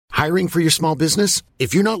Hiring for your small business?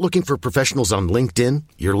 If you're not looking for professionals on LinkedIn,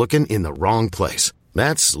 you're looking in the wrong place.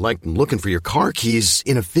 That's like looking for your car keys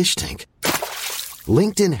in a fish tank.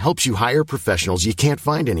 LinkedIn helps you hire professionals you can't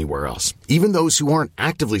find anywhere else, even those who aren't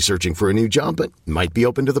actively searching for a new job but might be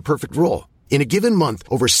open to the perfect role. In a given month,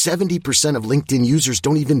 over 70% of LinkedIn users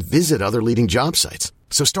don't even visit other leading job sites.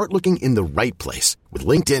 So start looking in the right place. With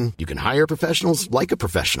LinkedIn, you can hire professionals like a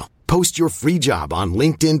professional. Post your free job on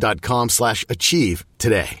linkedin.com/achieve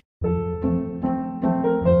today.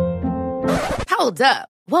 Hold up.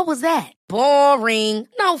 What was that? Boring.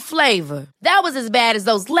 No flavor. That was as bad as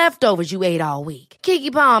those leftovers you ate all week.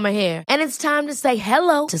 Keke Palmer here. And it's time to say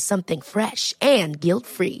hello to something fresh and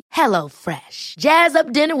guilt-free. Hello Fresh. Jazz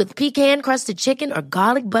up dinner with pecan-crusted chicken or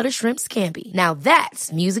garlic butter shrimp scampi. Now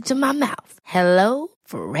that's music to my mouth. Hello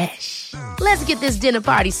Fresh. Let's get this dinner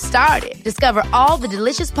party started. Discover all the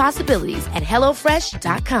delicious possibilities at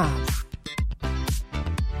hellofresh.com.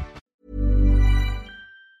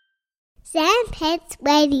 Sandpants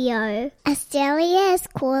Radio, Australia's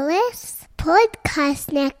coolest podcast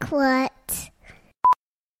network.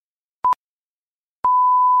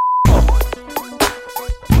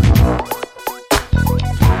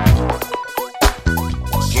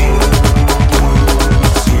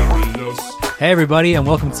 Hey everybody, and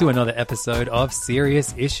welcome to another episode of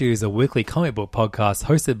Serious Issues, a weekly comic book podcast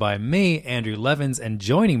hosted by me, Andrew Levins, and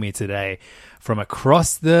joining me today from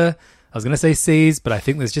across the... I was going to say seas, but I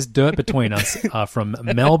think there's just dirt between us. From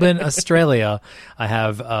Melbourne, Australia, I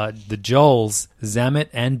have the Joels, Zamet,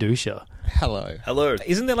 and Dusha. Hello. Hello.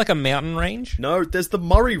 Isn't there like a mountain range? No, there's the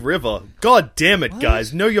Murray River. God damn it,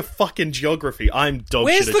 guys. Know your fucking geography. I'm dog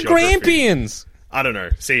Where's shit at the geography. Grampians? I don't know.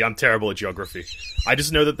 See, I'm terrible at geography. I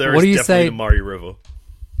just know that there What do is you definitely say- the Murray River.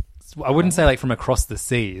 I wouldn't say like from across the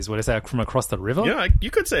seas. Would I say from across the river? Yeah, you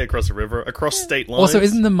could say across the river, across state lines. Also,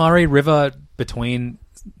 isn't the Murray River between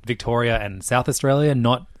Victoria and South Australia,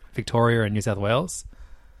 not Victoria and New South Wales?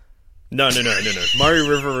 No. Murray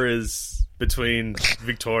River is between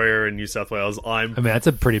Victoria and New South Wales. I mean, that's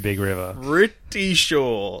a pretty big river. Pretty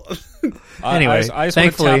sure. Anyway, I just want to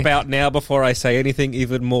thankfully- tap out now before I say anything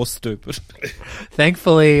even more stupid.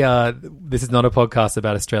 Thankfully, this is not a podcast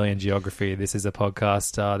about Australian geography. This is a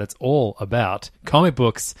podcast that's all about comic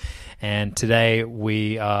books. And today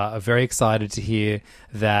we are very excited to hear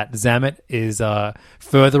that Zamet is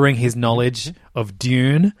furthering his knowledge of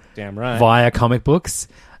Dune Damn right. via comic books.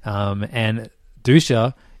 And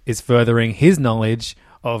Dusha is furthering his knowledge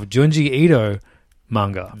of Junji Ito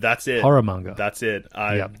manga. That's it. Horror manga. That's it.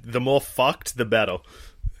 Yep. The more fucked, the better.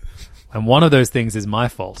 And one of those things is my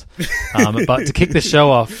fault. But to kick the show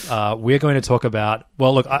off, we're going to talk about...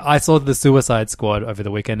 Well, look, I saw The Suicide Squad over the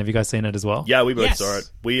weekend. Have you guys seen it as well? Yeah, we both Yes. saw it.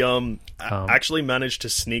 We actually managed to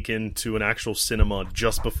sneak into an actual cinema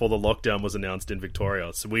just before the lockdown was announced in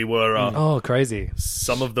Victoria. So we were Oh, crazy.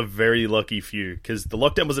 some of the very lucky few, because the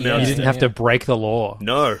lockdown was You announced. didn't have to break the law.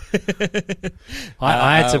 No.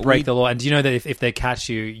 I had to break we- the law. And do you know that if they catch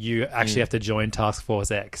you, you actually have to join Task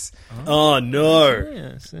Force X? Oh, no.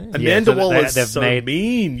 Yeah, see. Amanda so Waller's they've so made-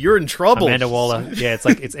 mean. You're in trouble. Amanda Waller. Yeah, it's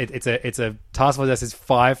like it's a Task Force X is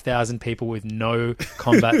 5,000 people with no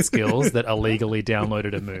combat skills that illegally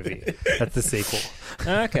downloaded a movie. That's the sequel.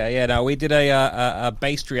 Okay, yeah, no, we did a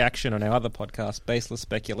based reaction on our other podcast, Baseless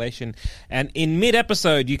Speculation, and in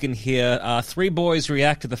mid-episode you can hear three boys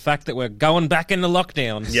react to the fact that we're going back into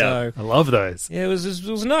lockdown. Yeah. So, I love those. yeah, it was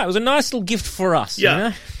nice. It was a nice little gift for us. Yeah. You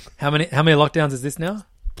know? How many lockdowns is this now?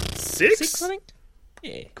 Six? I think.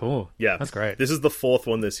 Yeah. Cool. Yeah. That's great. This is the fourth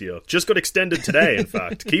one this year. Just got extended today, in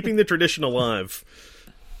fact. Keeping the tradition alive.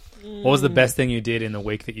 What was the best thing you did in the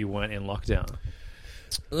week that you weren't in lockdown?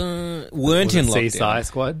 Weren't Was in it lockdown. CSI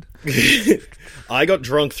Squad? I got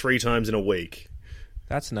drunk 3 times in a week.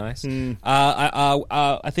 That's nice.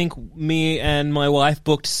 I think me and my wife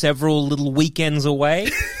booked several little weekends away.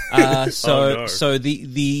 So no. so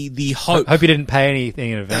the hope. Hope you didn't pay anything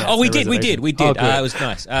in advance. Oh, we the did. reservation. We did. Oh, good. It was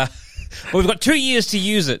nice. But we've got 2 years to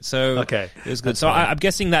use it, so Okay. it was good. That's So fine. I'm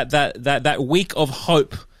guessing that week of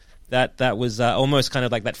hope. That was almost kind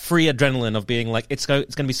of like that free adrenaline of being like it's going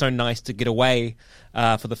to be so nice to get away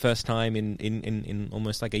for the first time in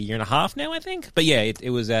almost like a year and a half now, I think. But yeah, it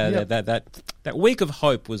was that week of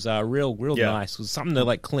hope was real Yeah. nice. It was something to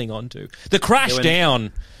like cling on to. The crash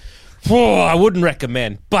down, I wouldn't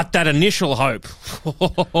recommend. But that initial hope,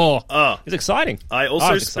 it's exciting. I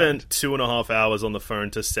also was spent excited. 2.5 hours on the phone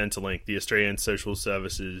to Centrelink, the Australian Social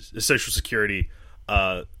Security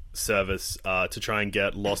service, to try and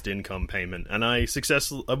get lost income payment, and I was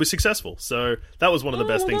successful. So that was one of the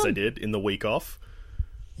best things I did in the week off.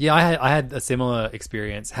 Yeah, I had a similar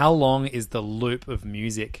experience. How long is the loop of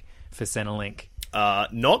music for Centrelink?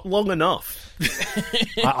 Not long enough.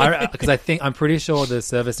 Because I'm pretty sure the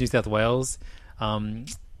Service New South Wales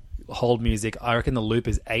hold music. I reckon the loop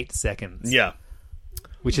is 8 seconds. Yeah.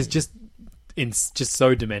 Which is just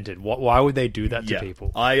so demented. Why would they do that to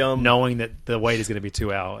people? Knowing that the wait is going to be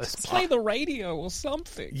 2 hours. Play the radio or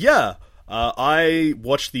something. Yeah. I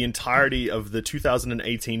watched the entirety of the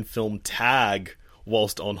 2018 film Tag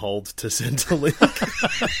whilst on hold to Centrelink.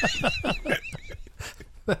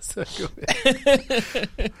 That's so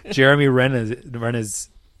good. Jeremy Renner's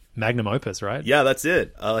magnum opus, right? Yeah, that's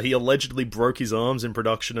it. He allegedly broke his arms in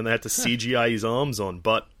production and they had to CGI his arms on,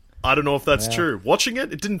 but I don't know if that's true. Watching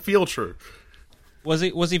it, it didn't feel true. Was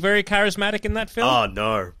he very charismatic in that film? Oh,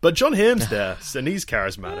 no. But John Hamm's there, and he's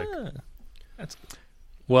charismatic. That's good.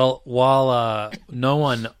 Well, while no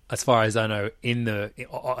one, as far as I know,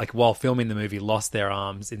 while filming the movie, lost their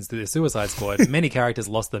arms in the Suicide Squad, many characters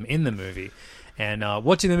lost them in the movie. And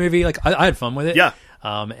watching the movie, I had fun with it. Yeah.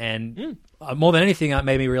 More than anything, it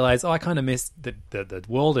made me realize, I kind of missed the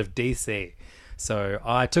world of DC. So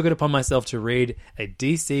I took it upon myself to read a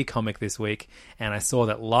DC comic this week, and I saw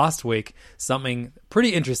that last week something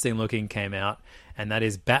pretty interesting looking came out, and that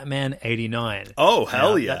is Batman 89. Oh,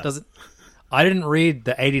 hell yeah. I didn't read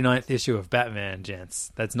the 89th issue of Batman,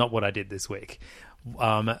 gents. That's not what I did this week.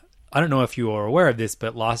 I don't know if you are aware of this,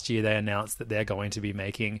 but last year they announced that they're going to be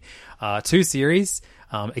making 2 series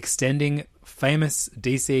extending famous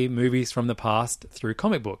DC movies from the past through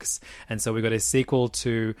comic books. And so we got a sequel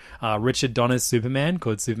to Richard Donner's Superman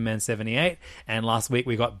called Superman 78. And last week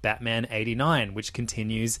we got Batman 89, which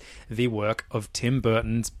continues the work of Tim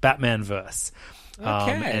Burton's Batman-verse.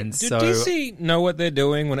 Okay. And Do so DC know what they're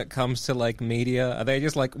doing when it comes to media? Are they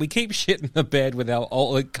just we keep shit in the bed with our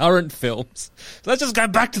old, current films? Let's just go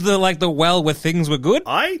back to the well where things were good.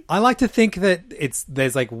 I like to think that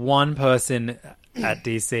there's one person at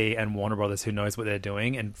DC and Warner Brothers who knows what they're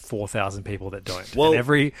doing, and 4,000 people that don't. Well,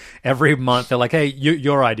 and every month they're like, "Hey,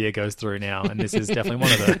 your idea goes through now," and this is definitely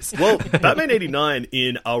one of those. Well, Batman 89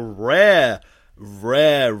 in a rare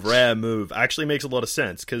move actually makes a lot of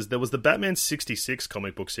sense, because there was the Batman 66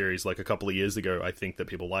 comic book series a couple of years ago, I think, that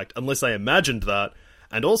people liked, unless I imagined that.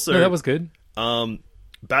 And also, no, that was good.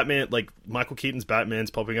 Batman, Michael Keaton's Batman's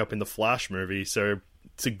popping up in the Flash movie, so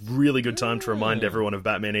it's a really good time to remind everyone of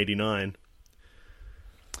Batman 89.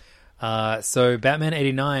 So Batman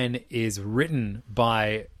 89 is written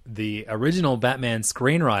by the original Batman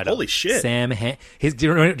screenwriter. Holy shit. Sam Ham. Do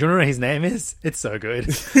you know what his name is? It's so good.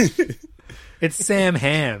 It's Sam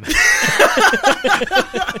Ham.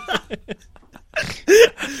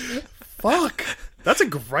 Fuck. That's a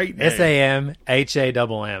great name. SAMHAMM.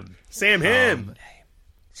 Sam Ham.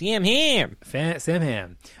 Sam Ham. Sam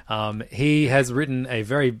Ham. He has written a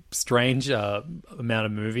very strange amount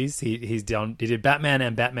of movies. He did Batman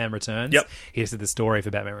and Batman Returns. Yep. He just did the story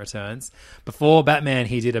for Batman Returns. Before Batman,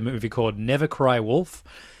 he did a movie called Never Cry Wolf.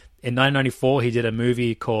 In 1994, he did a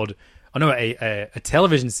movie called a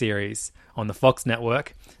television series on the Fox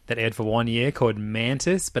network that aired for 1 year called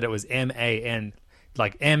Mantis, but it was MAN, M.A.N.T.I.S.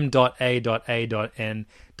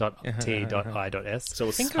 So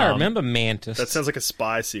I think I remember Mantis. That sounds like a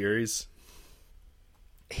spy series.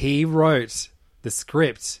 He wrote the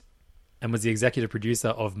script and was the executive producer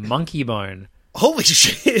of Monkey Bone. Holy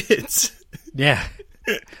shit! Yeah.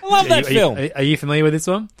 I love that film. Are you familiar with this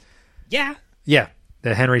one? Yeah. Yeah.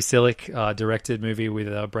 The Henry Selick directed movie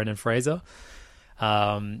with Brendan Fraser.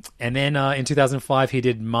 And then in 2005, he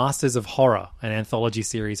did Masters of Horror, an anthology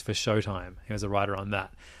series for Showtime. He was a writer on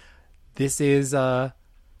that. This is the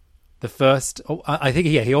first... I think,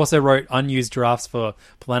 he also wrote unused drafts for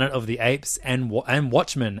Planet of the Apes and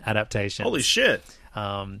Watchmen adaptations. Holy shit.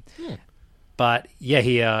 But yeah,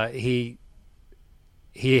 he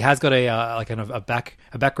has got a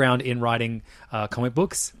background in writing comic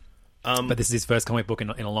books. But this is his first comic book in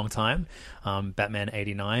a long time, Batman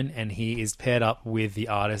 89, and he is paired up with the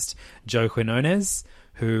artist Joe Quinones,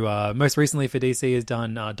 who most recently for DC has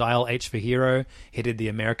done Dial H for Hero. He did the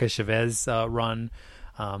America Chavez run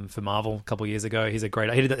for Marvel a couple years ago. He's a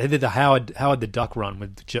great... He did the Howard the Duck run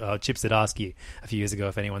with Chip Zdarsky a few years ago,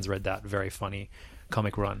 if anyone's read that. Very funny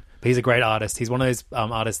comic run. But he's a great artist. He's one of those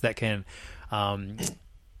artists that can...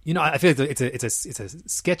 I feel like it's a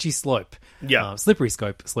sketchy slope, slippery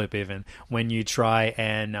slope even, when you try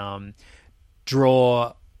and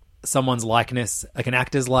draw someone's likeness, like an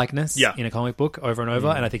actor's likeness, in a comic book over and over.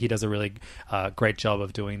 And I think he does a really great job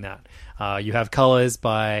of doing that. You have colors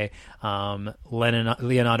by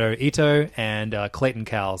Leonardo Ito and Clayton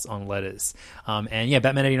Cowles on letters.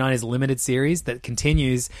 Batman 89 is a limited series that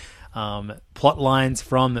continues plot lines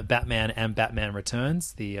from Batman and Batman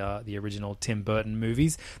Returns, the original Tim Burton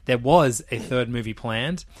movies. There was a third movie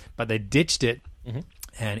planned, but they ditched it.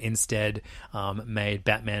 And instead made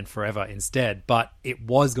Batman Forever instead. But it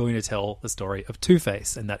was going to tell the story of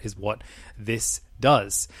Two-Face, and that is what this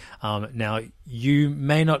does. Now, you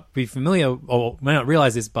may not be familiar or may not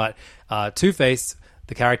realize this, but Two-Face,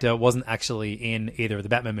 the character, wasn't actually in either of the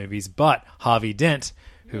Batman movies, but Harvey Dent,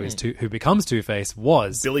 who becomes Two-Face,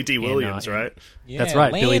 was Billy D. Williams, right? That's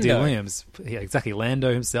right, Lando. Billy D. Williams. Yeah, exactly.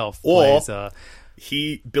 Lando himself Or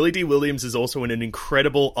plays... Billy D. Williams is also in an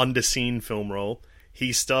incredible underseen film role.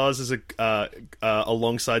 He stars as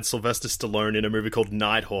alongside Sylvester Stallone in a movie called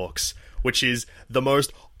Nighthawks, which is the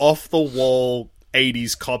most off-the-wall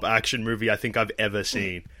 80s cop action movie I think I've ever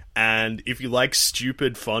seen. And if you like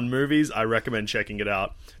stupid, fun movies, I recommend checking it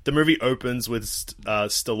out. The movie opens with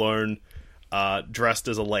Stallone dressed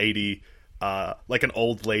as a lady, like an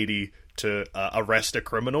old lady, to arrest a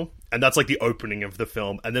criminal. And that's like the opening of the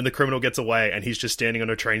film. And then the criminal gets away, and he's just standing on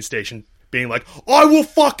a train station being like, I will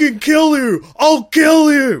fucking kill you! I'll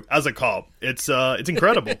kill you! As a cop. It's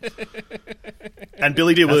incredible. And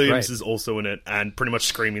Billy D. Williams is also in it, and pretty much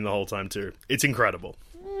screaming the whole time too. It's incredible.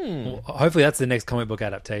 Well, hopefully that's the next comic book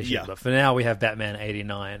adaptation. Yeah. But for now, we have Batman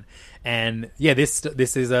 89. And yeah, this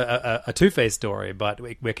is a Two-Face story, but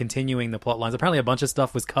we're continuing the plot lines. Apparently a bunch of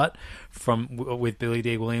stuff was cut with Billy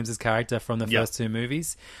D. Williams' character from the first two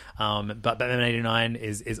movies. But Batman 89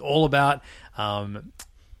 is all about...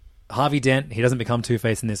 Harvey Dent. He doesn't become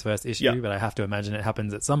Two-Face in this first issue, but I have to imagine it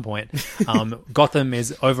happens at some point. Gotham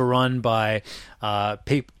is overrun by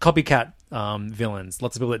copycat villains.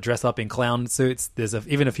 Lots of people that dress up in clown suits. There's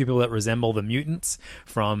even a few people that resemble the mutants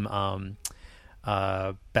from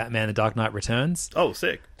Batman: The Dark Knight Returns. Oh,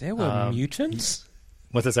 sick. There were mutants?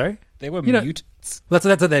 What's that, sorry? They were mutants? That's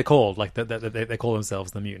what they're called. Like, they call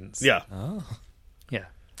themselves the mutants. Yeah. Oh. Yeah.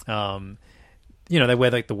 They wear,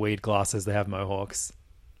 like, the weed glasses. They have mohawks.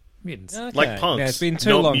 Mutants. Okay. Like punks. Yeah, it's been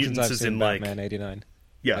too Not long mutants since I've as seen in, like- Batman 89.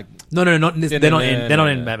 Yeah. No, they're not in No.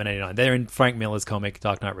 Batman 89. They're in Frank Miller's comic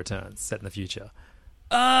Dark Knight Returns, set in the future.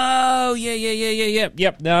 Oh, yeah.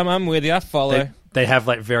 Yep, no, I'm with you. I follow. They have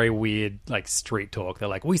like very weird like street talk. They're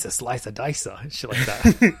like, "We a slice a dicer," shit like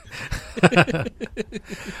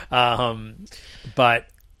that. But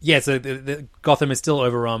yeah, so the Gotham is still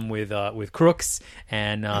overrun with crooks,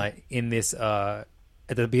 and in this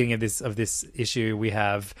at the beginning of this issue, we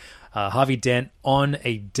have Harvey Dent on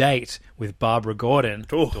a date with Barbara Gordon,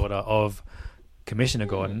 daughter of Commissioner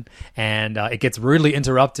Gordon, and it gets rudely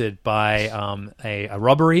interrupted by a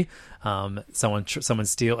robbery. Someone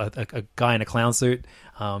steals a guy in a clown suit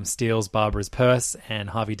steals Barbara's purse, and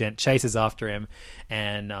Harvey Dent chases after him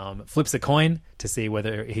and flips a coin to see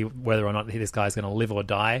whether or not this guy's going to live or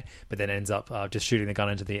die, but then ends up just shooting the gun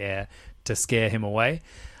into the air to scare him away.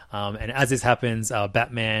 And as this happens,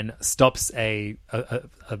 Batman stops a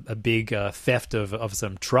big theft of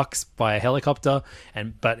some trucks by a helicopter,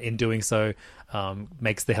 but in doing so,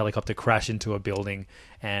 makes the helicopter crash into a building.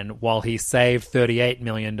 And while he saved $38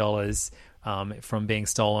 million from being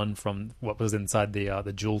stolen from what was inside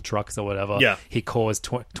the jewel trucks or whatever, he caused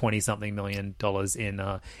 $20-something million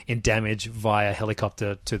in damage via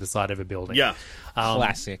helicopter to the side of a building. Yeah,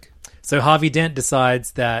 classic. So Harvey Dent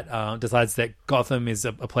decides that Gotham is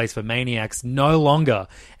a place for maniacs no longer,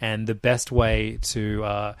 and the best way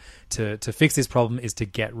to fix this problem is to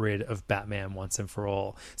get rid of Batman once and for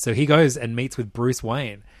all. So he goes and meets with Bruce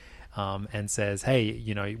Wayne, and says, "Hey,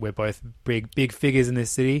 we're both big figures in this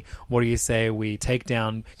city. What do you say we take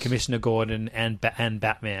down Commissioner Gordon and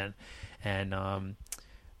Batman?" And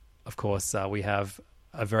of course, we have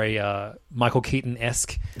a very Michael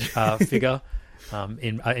Keaton-esque figure.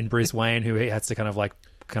 In Bruce Wayne, who has to kind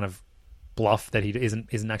of bluff that he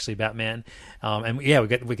isn't actually Batman, and yeah,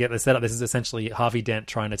 we get the setup. This is essentially Harvey Dent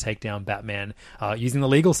trying to take down Batman using the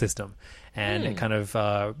legal system, and it kind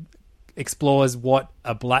of explores what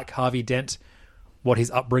a black Harvey Dent, what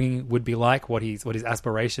his upbringing would be like, what his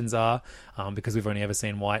aspirations are, because we've only ever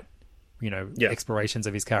seen white explorations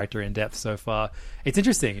of his character in depth so far. It's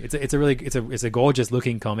interesting. It's a gorgeous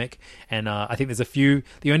looking comic, and I think there's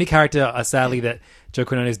the only character sadly that Joe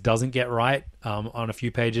Quinones doesn't get right on a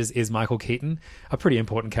few pages is Michael Keaton, a pretty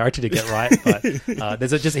important character to get right, but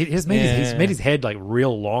he's made his head like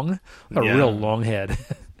real long, real long head.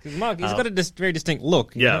 Mark, he's got a very distinct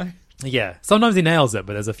look. You know? Yeah, sometimes he nails it,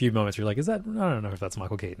 but there's a few moments where you're like, I don't know if that's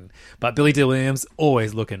Michael Keaton. But Billy D. Williams,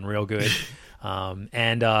 always looking real good.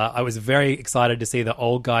 And I was very excited to see the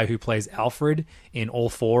old guy who plays Alfred in all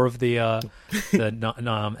four of the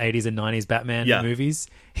 80s and 90s Batman movies.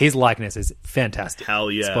 His likeness is fantastic. Hell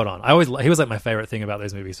yeah. Spot on. He was like my favorite thing about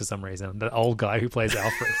those movies for some reason. The old guy who plays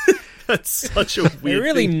Alfred. That's such a weird They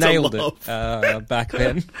really thing nailed to love. it back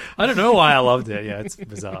then. I don't know why I loved it. Yeah, it's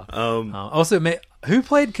bizarre. Also, who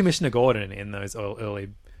played Commissioner Gordon in those early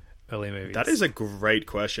movies? That is a great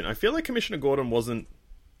question. I feel like Commissioner Gordon wasn't...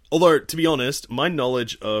 Although, to be honest, my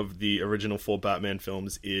knowledge of the original 4 Batman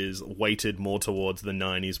films is weighted more towards the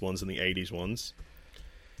 90s ones than the 80s ones.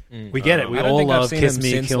 We get it. We I don't all think I've love seen Kiss them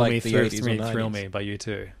Me, since, Kill like, Me, the Thrill 80s or Me 90s. by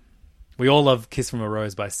U2. We all love Kiss from a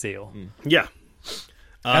Rose by Seal. Yeah.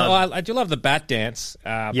 I do love the Bat Dance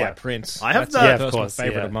by Prince. I have That's that- a of personal course,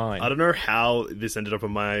 favorite yeah. of mine. I don't know how this ended up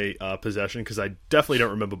in my possession, because I definitely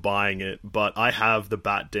don't remember buying it, but I have the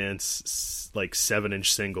Bat Dance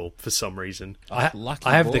 7-inch single for some reason. Lucky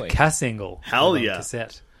I have boy. the Cass single. Hell on yeah.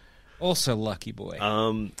 cassette. Also, Lucky Boy.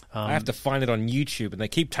 I have to find it on YouTube, and they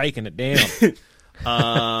keep taking it down.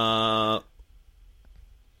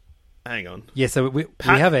 Hang on. Yeah, so we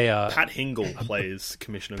have a Pat Hingle plays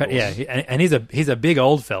Commissioner Pat- Gordon. and he's a big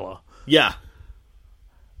old fella. Yeah.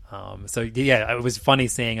 So yeah, it was funny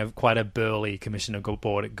seeing quite a burly Commissioner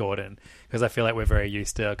Gordon, because I feel like we're very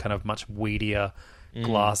used to kind of much weedier,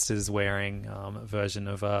 glasses wearing version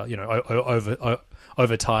of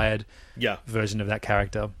overtired version of that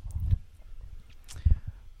character.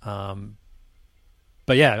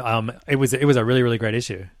 But yeah, it was a really, really great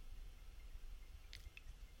issue.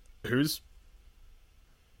 Who's?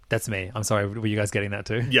 That's me. I'm sorry. Were you guys getting that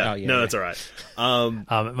too? Yeah. Oh, yeah, No, yeah. that's all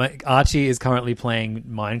right. Archie is currently playing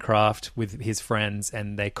Minecraft with his friends,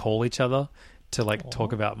 and they call each other to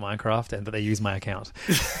talk about Minecraft, and they use my account.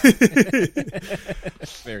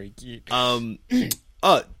 Very cute.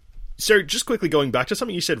 So just quickly going back to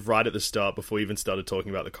something you said right at the start before we even started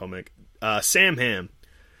talking about the comic, Sam Hamm.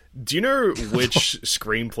 Do you know which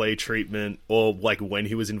screenplay treatment, or when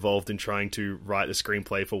he was involved in trying to write the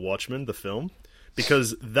screenplay for Watchmen, the film?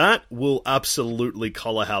 Because that will absolutely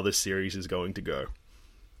color how this series is going to go.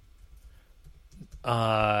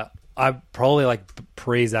 I probably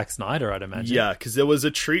pre Zack Snyder, I'd imagine. Yeah, because there was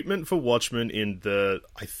a treatment for Watchmen in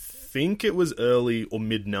I think it was early or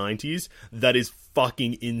mid 90s that is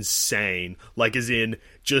fucking insane. As in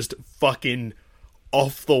just fucking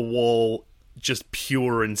off the wall, just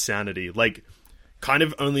pure insanity. It's kind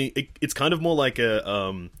of more like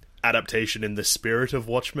a adaptation in the spirit of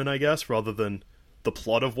Watchmen, I guess, rather than the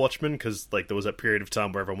plot of Watchmen, because there was that period of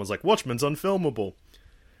time where everyone was like, Watchmen's unfilmable.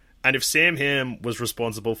 And if Sam Hamm was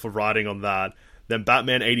responsible for writing on that, then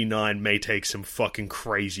Batman 89 may take some fucking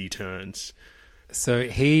crazy turns. So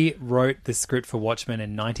he wrote the script for Watchmen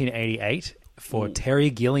in 1988 for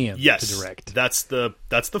Terry Gilliam to direct. That's the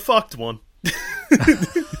fucked one.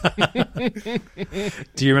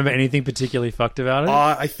 Do you remember anything particularly fucked about it?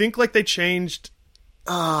 I think they changed.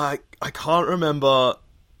 I can't remember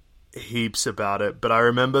heaps about it, but I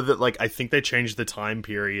remember that I think they changed the time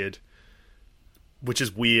period, which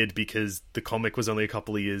is weird because the comic was only a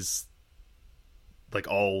couple of years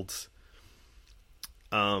old.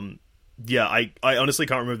 Yeah, I honestly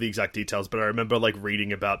can't remember the exact details, but I remember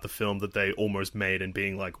reading about the film that they almost made and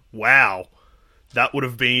being like, wow, that would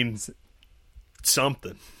have been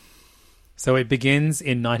something. So it begins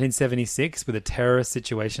in 1976 with a terrorist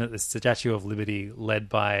situation at the Statue of Liberty led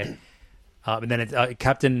by... and then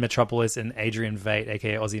Captain Metropolis and Adrian Veidt,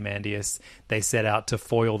 aka Ozymandias, they set out to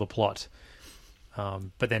foil the plot.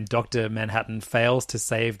 But then Dr. Manhattan fails to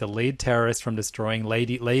save the lead terrorist from destroying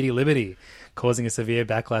Lady Liberty, causing a severe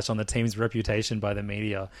backlash on the team's reputation by the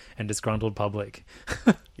media and disgruntled public.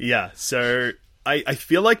 Yeah, so I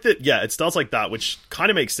feel like that, it starts like that, which kind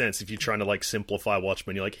of makes sense if you're trying to simplify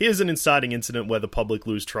Watchmen. You're here's an inciting incident where the public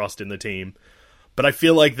lose trust in the team. But I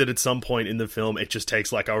feel like that at some point in the film, it just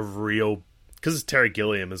takes a real... Because it's Terry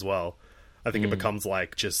Gilliam as well. I think it becomes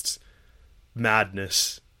just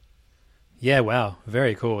madness. Yeah, wow.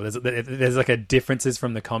 Very cool. There's a differences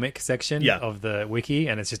from the comic section of the wiki,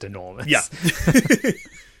 and it's just enormous. Yeah.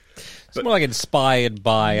 It's more inspired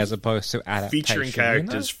by as opposed to adaptation. Featuring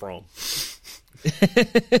characters from.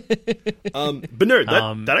 But no,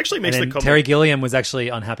 that actually makes the comic... Terry Gilliam was actually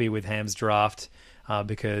unhappy with Hamm's draft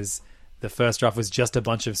because the first draft was just a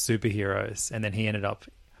bunch of superheroes, and then he ended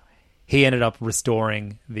up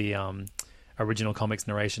restoring the original comics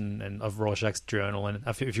narration and of Rorschach's journal and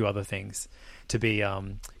a few other things to be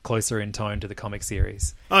closer in tone to the comic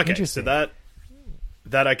series. Okay, Interesting. so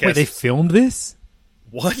that I guess... Wait, they filmed this?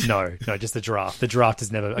 What? No, just the draft. The draft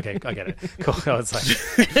is never... Okay, I get it. Cool. I was like...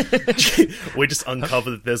 We just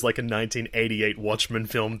uncover that there's like a 1988 Watchmen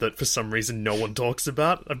film that for some reason no one talks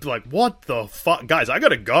about. I'd be like, what the fuck? Guys, I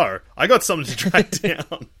gotta go. I got something to track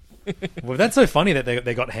down. Well, that's so funny that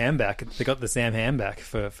they got Ham back. They got the Sam Ham back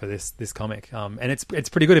for this comic. And it's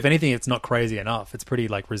pretty good. If anything, it's not crazy enough. It's pretty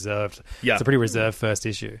like reserved. Yeah. It's a pretty reserved first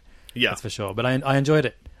issue. Yeah. That's for sure. But I enjoyed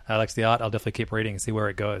it. I liked the art. I'll definitely keep reading and see where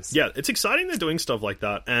it goes. Yeah, it's exciting they're doing stuff like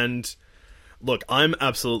that. And look, I'm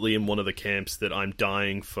absolutely in one of the camps that I'm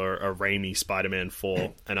dying for a Raimi Spider-Man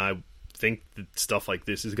 4. And I think that stuff like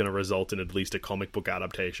this is going to result in at least a comic book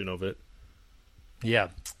adaptation of it. Yeah.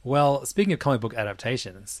 Well, speaking of comic book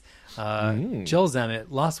adaptations, Joel Zammit,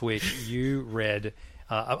 last week you read,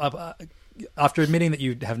 after admitting that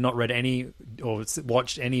you have not read any or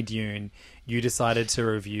watched any Dune, you decided to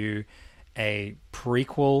review a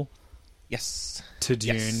prequel to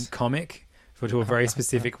Dune comic to a very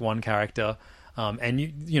specific one character. And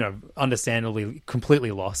you know, understandably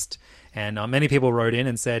completely lost. And many people wrote in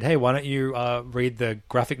and said, hey, why don't you read the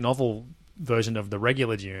graphic novel version of the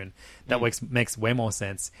regular Dune? That makes way more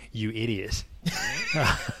sense, you idiot.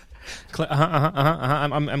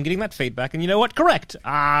 I'm getting that feedback, and you know what? Correct.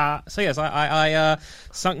 So yes, I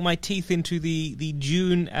sunk my teeth into the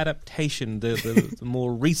Dune adaptation, the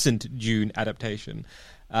more recent Dune adaptation,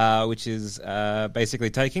 which is basically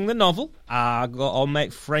taking the novel. I'll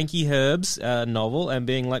make Frankie Herb's novel and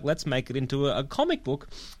being like, let's make it into a comic book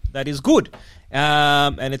that is good,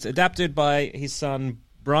 and it's adapted by his son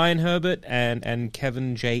Brian Herbert and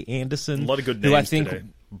Kevin J. Anderson. A lot of good names today.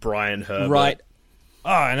 Brian Herbert. Right. Oh,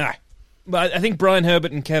 I know. But I think Brian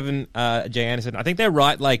Herbert and Kevin J. Anderson, I think they're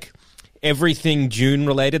right, like, everything Dune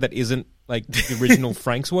related that isn't, like, the original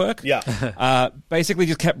Frank's work. Yeah. Basically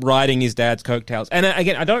just kept riding his dad's coattails. And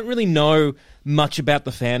again, I don't really know much about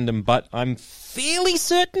the fandom, but I'm fairly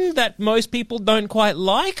certain that most people don't quite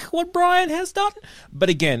like what Brian has done. But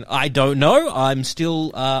again, I don't know. I'm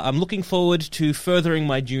still I'm looking forward to furthering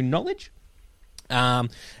my Dune knowledge.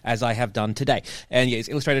 As I have done today. And yeah, it's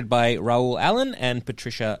illustrated by Raoul Allen and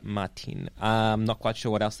Patricia Martin. Not quite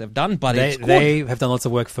sure what else they've done, but it's good. They have done lots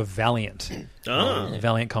of work for Valiant.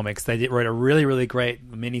 Valiant Comics. They wrote a really, really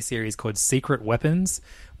great miniseries called Secret Weapons,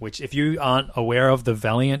 which if you aren't aware of the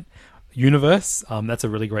Valiant universe, that's a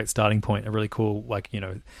really great starting point. A really cool, like, you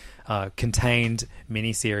know, contained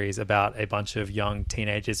miniseries about a bunch of young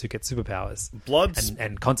teenagers who get superpowers.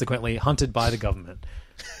 And consequently hunted by the government.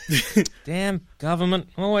 Damn government,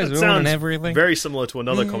 always That ruining sounds everything. very similar to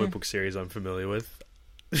another comic book series I'm familiar with.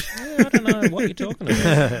 I don't know what you're talking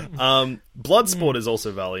about. Bloodsport is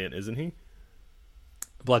also Valiant, isn't he?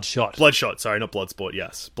 Bloodshot, sorry, not Bloodsport,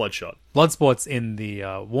 yes. Bloodshot. Bloodsport's in the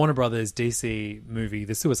Warner Brothers DC movie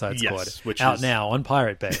The Suicide Squad, which out is... now on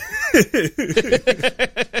Pirate Bay.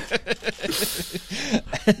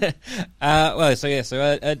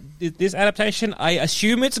 This adaptation, I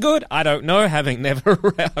assume it's good. I don't know, having never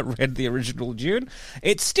read the original Dune.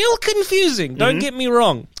 It's still confusing, don't get me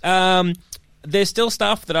wrong. There's still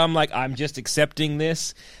stuff that I'm like, I'm just accepting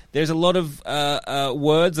this. There's a lot of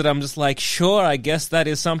words that I'm just like, sure, I guess that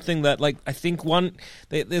is something that, like, I think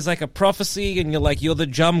there's like a prophecy and you're like, you're the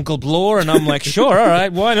Jum Gablor, and I'm like, sure, all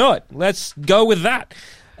right, why not? Let's go with that.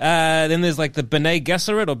 Then there's like the Bene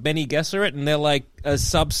Gesserit or Bene Gesserit, and they're like a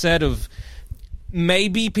subset of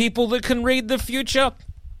maybe people that can read the future.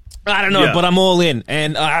 I don't know, but I'm all in,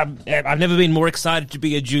 and I've never been more excited to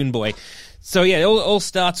be a Dune boy. So yeah, it all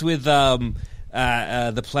starts with the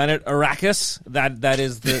planet Arrakis. That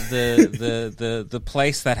is the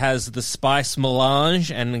place that has the spice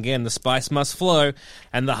melange, and again, the spice must flow.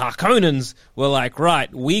 And the Harkonnens were like,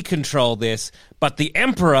 right, we control this, but the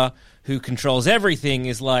Emperor, who controls everything,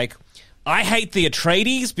 is like, I hate the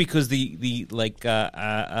Atreides because the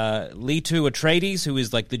Leto Atreides, who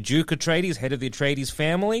is like the Duke Atreides, head of the Atreides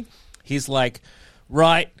family, he's like,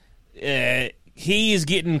 right, he is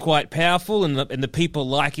getting quite powerful, and the people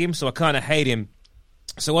like him, so I kind of hate him.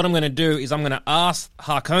 So what I'm going to do is I'm going to ask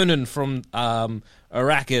Harkonnen from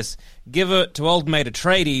Arrakis, give it to old mate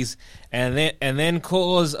Atreides, and then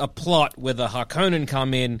cause a plot where the Harkonnen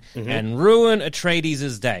come in and ruin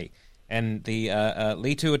Atreides' day. And the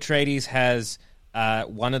Leto Atreides has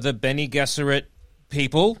one of the Bene Gesserit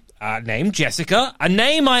people named Jessica, a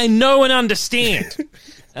name I know and understand.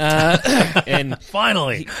 And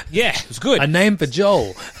finally, it was good. A name for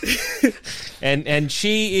Joel. and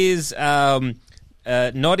she is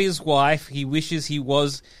not his wife. He wishes he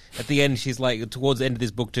was. At the end, she's like, towards the end of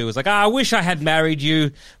this book too, it's like, I wish I had married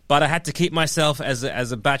you, but I had to keep myself as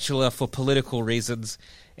a bachelor for political reasons.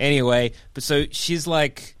 Anyway, but so she's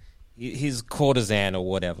like, his courtesan or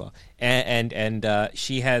whatever, and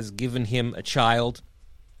she has given him a child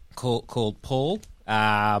called Paul.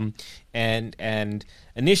 And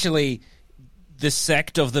initially, the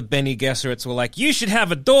sect of the Bene Gesserits were like, you should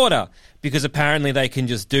have a daughter, because apparently they can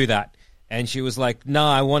just do that. And she was like, no,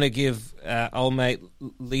 I want to give old mate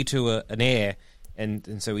Leto an heir.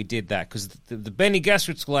 And so he did that, because the Bene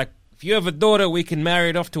Gesserits were like, if you have a daughter, we can marry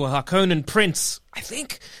it off to a Harkonnen prince, I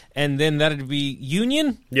think. And then that'd be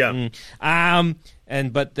union. Yeah.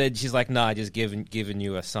 But then she's like, nah, just giving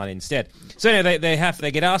you a son instead. So anyway,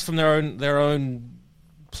 they get asked from their own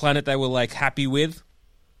planet they were like happy with,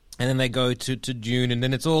 and then they go to Dune, and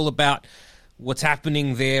then it's all about what's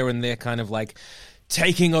happening there, and they're kind of like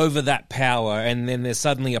taking over that power. And then there's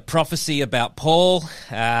suddenly a prophecy about Paul.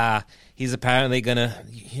 He's apparently going to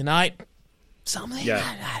unite something. Yeah.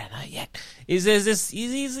 I don't know yet. He's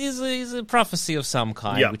a prophecy of some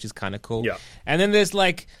kind, Yeah. which is kind of cool. Yeah. And then there's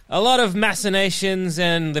like a lot of machinations,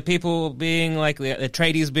 and the people being like, the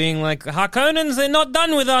Atreides being like, the Harkonnens, they're not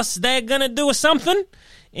done with us. They're going to do something.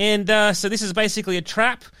 And so this is basically a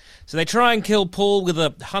trap. So they try and kill Paul with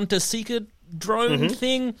a hunter-seeker drone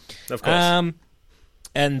thing. Of course.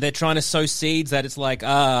 And they're trying to sow seeds that it's like,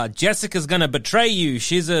 Jessica's going to betray you.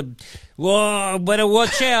 She's whoa, better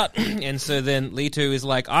watch out. And so then Leto is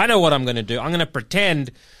like, I know what I'm going to do. I'm going to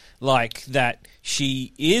pretend like that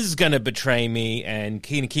she is going to betray me, and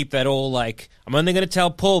keep that all like, I'm only going to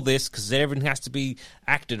tell Paul this because everything has to be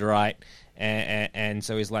acted right. And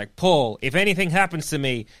so he's like, Paul, if anything happens to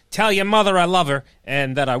me, tell your mother I love her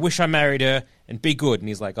and that I wish I married her, and be good. And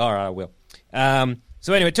he's like, all right, I will.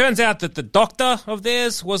 So anyway, it turns out that the doctor of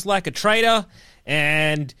theirs was like a traitor,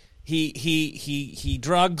 and he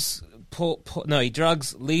drugs he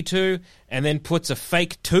drugs Leto, and then puts a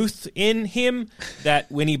fake tooth in him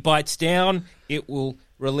that when he bites down, it will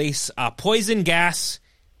release a poison gas.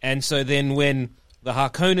 And so then when the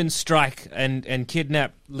Harkonnens strike and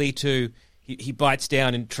kidnap Leto, he bites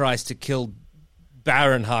down and tries to kill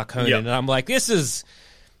Baron Harkonnen. Yep. And I'm like, this is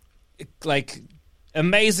like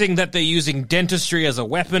amazing that they're using dentistry as a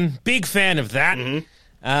weapon. Big fan of that.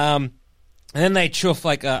 And then they chuff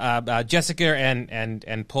like Jessica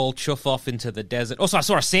and Paul chuff off into the desert. Also, I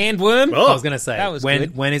saw a sandworm. Oh. I was going to say, That was when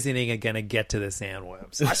good. when is he going to get to the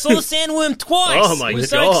sandworms? I saw the sandworm twice. Oh my it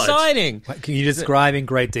was God. so exciting. Can you describe in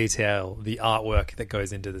great detail the artwork that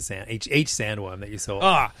goes into the each sandworm that you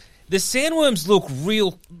saw? The sandworms look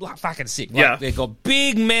real fucking sick. Like, Yeah. they've got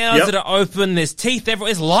big mouths Yep. that are open. There's teeth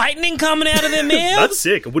everywhere. There's lightning coming out of their mouths. That's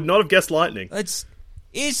sick. I would not have guessed lightning.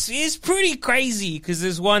 It's pretty crazy, because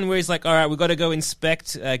there's one where he's like, all right, we've got to go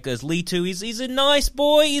inspect, because Leto, he's a nice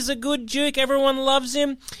boy, he's a good Duke, everyone loves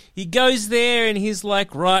him. He goes there and he's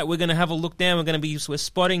like, right, we're going to have a look down, we're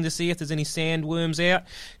spotting to see if there's any sandworms out,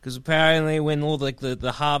 because apparently when all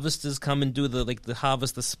the harvesters come and do the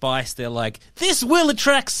harvest the spice, they're like, this will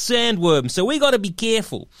attract sandworms, so we got to be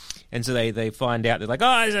careful. And so they find out, they're like,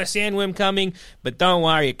 oh, there's a sandworm coming, but don't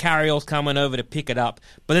worry, a carryall's coming over to pick it up.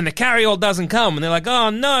 But then the carryall doesn't come, and they're like, oh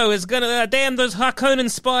no, it's gonna, damn those Harkonnen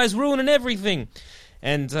spies ruining everything.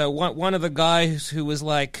 And one of the guys who was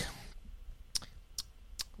like,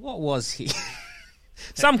 what was he?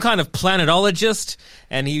 Some kind of planetologist,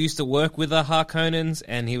 and he used to work with the Harkonnens,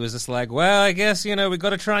 and he was just like, well, I guess, we've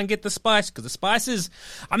got to try and get the spice, because the spice is,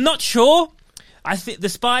 I'm not sure, I think the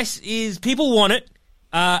spice is, people want it.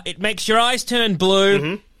 It makes your eyes turn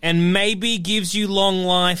blue, and maybe gives you long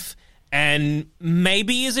life, and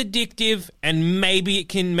maybe is addictive, and maybe it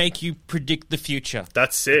can make you predict the future.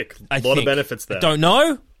 That's sick. I A lot of think. benefits there. I don't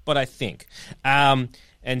know, but I think.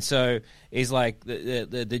 And so he's like,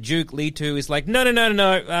 the Duke Leto is like, no,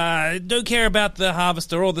 don't care about the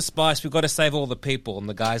harvester or the spice. We've got to save all the people. And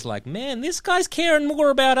the guy's like, man, this guy's caring more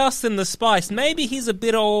about us than the spice. Maybe he's a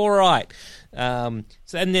bit all right. And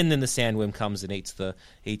then the sandworm comes and eats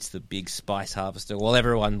the big spice harvester while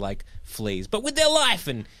everyone like flees, but with their life,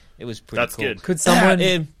 and it was pretty That's cool. good. Could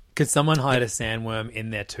someone hide a sandworm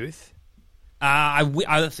in their tooth?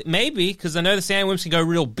 Maybe, because I know the sandworms can go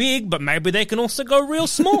real big, but maybe they can also go real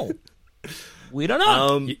small. We don't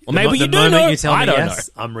know. Or maybe you do moment know. you tell me I don't yes,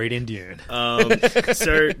 I'm reading Dune.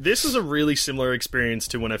 So this was a really similar experience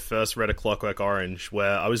to when I first read A Clockwork Orange,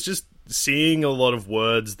 where I was just seeing a lot of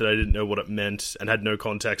words that I didn't know what it meant and had no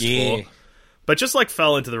context for, but just like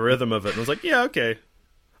fell into the rhythm of it and was like, yeah, okay.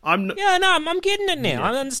 I'm getting it now.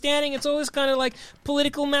 I'm understanding. It's all this kind of like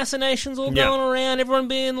political machinations all going around. Everyone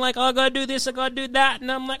being like, oh, I gotta do this, I gotta do that,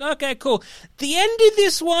 and I'm like, okay, cool. The end of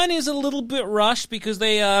this one is a little bit rushed, because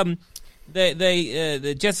they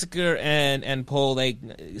Jessica and Paul, they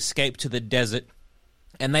escape to the desert,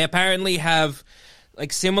 and they apparently have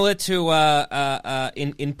like similar to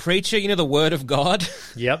in Preacher, you know, the Word of God,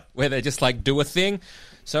 Yep. where they just like do a thing.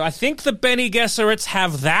 So I think the Bene Gesserits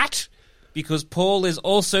have that because Paul is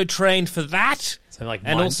also trained for that. So like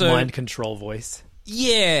And mind, also- mind control voice.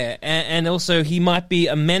 Yeah, and also he might be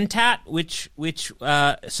a mentat, which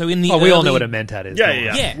so in the Oh, we all know early- what a mentat is. Yeah, don't we?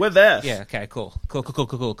 yeah, Yeah. we're there. Yeah, okay, cool.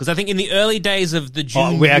 Because I think in the early days of the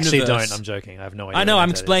June Oh, we actually universe- don't. I'm joking. I have no idea. I know, what a I'm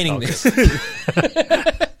mentat is. explaining Okay. this.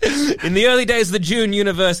 In the early days of the June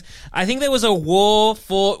universe, I think there was a war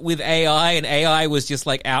fought with AI, and AI was just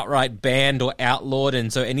like outright banned or outlawed,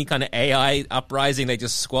 and so any kind of AI uprising they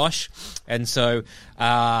just squash. And so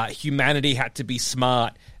humanity had to be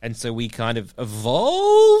smart, and so we kind of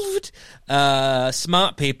evolved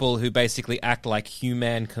smart people who basically act like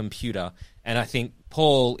human computer. And I think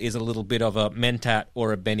Paul is a little bit of a mentat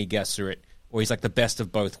or a Bene Gesserit, or he's like the best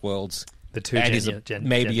of both worlds. The two And he's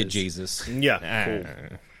maybe a genders. Jesus. Yeah, cool.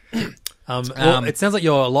 Well, it sounds like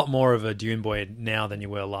you're a lot more of a Dune boy now than you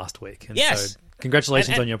were last week. And Yes. So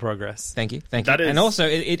congratulations And- on your progress. Thank you. That is- And also,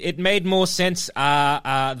 it made more sense.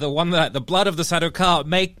 The blood of the Sardaukar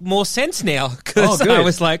make more sense now because Oh, good. I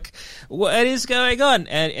was like, what is going on?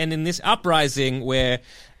 And in this uprising, where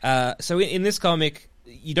so in this comic,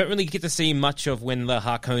 you don't really get to see much of when the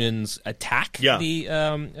Harkonnens attack Yeah. the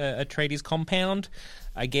Atreides compound,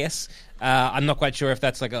 I guess. I'm not quite sure if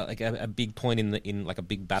that's like a big point in like a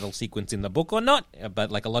big battle sequence in the book or not.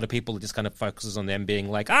 But like a lot of people just kind of focuses on them being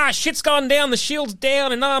like, shit's gone down, the shield's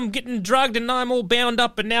down, and I'm getting drugged, and I'm all bound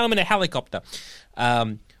up, and now I'm in a helicopter.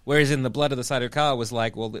 Whereas in the Blood of the Sardaukar was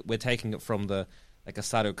like, well, we're taking it from the like a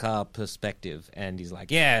Sardaukar perspective, and he's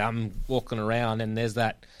like, yeah, I'm walking around, and there's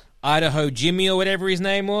that Idaho Jimmy or whatever his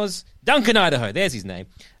name was, Duncan Idaho, there's his name,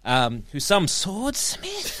 who's some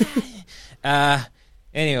swordsmith.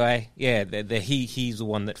 Anyway, yeah, he's the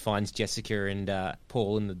one that finds Jessica and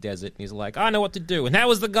Paul in the desert, and he's like, I know what to do. And that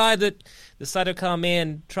was the guy that the Sardaukar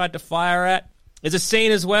man tried to fire at. There's a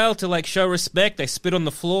scene as well to like show respect. They spit on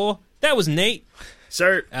the floor. That was neat.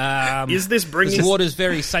 So, is this This bringing? water's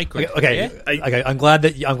very sacred. Okay, Yeah? okay. I'm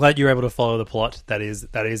glad you're able to follow the plot. That is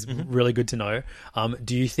Mm-hmm. really good to know.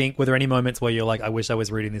 Do you think were there any moments where you're like, I wish I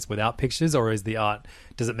was reading this without pictures, or is the art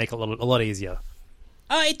does it make it a lot easier?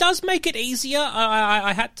 It does make it easier.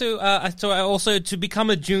 I had to, so I also to become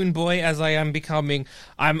a Dune boy as I am becoming.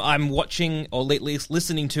 I'm watching or at least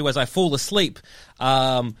listening to as I fall asleep,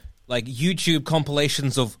 like YouTube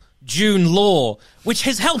compilations of Dune lore, which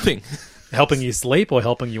is helping Helping you sleep or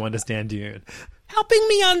helping you understand Dune? helping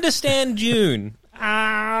me understand Dune.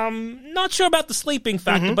 Not sure about the sleeping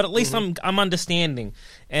factor, but at least I'm understanding.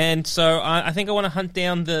 And so I think I want to hunt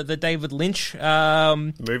down the David Lynch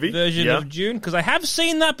Movie? version Yeah. of Dune, because I have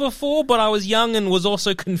seen that before, but I was young and was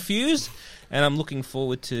also confused. And I'm looking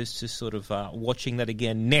forward to sort of watching that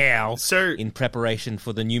again now So- in preparation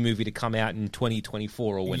for the new movie to come out in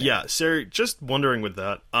 2024 or whenever. Yeah, so just wondering with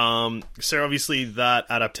that. So obviously that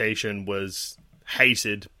adaptation was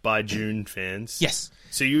hated by Dune fans. Yes.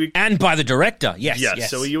 So you, And by the director, yes. yeah. yes.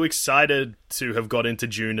 So are you excited to have got into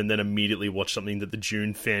Dune and then immediately watch something that the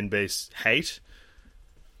Dune fan base hate?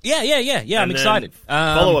 Yeah. I'm And then excited.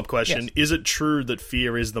 Follow-up question: yes. Is it true that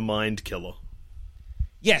fear is the mind killer?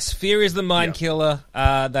 Yes, fear is the mind Yeah. killer.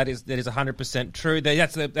 That is 100% true.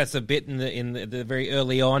 That's a bit in the very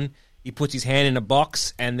early on. He puts his hand in a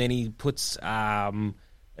box, and then he puts the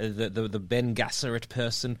Ben Gesserit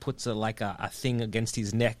person puts a thing against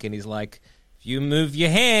his neck, and he's like, "If you move your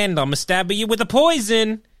hand, I'm gonna stab you with a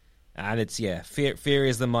poison." And it's fear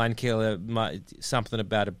is the mind killer. Something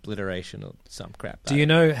about obliteration or some crap. Do you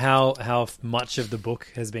know how much of the book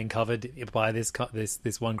has been covered by this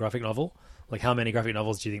one graphic novel? Like, how many graphic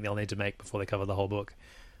novels do you think they'll need to make before they cover the whole book?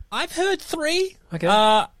 I've heard 3. Okay.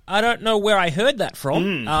 I don't know where I heard that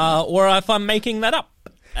from, or if I'm making that up.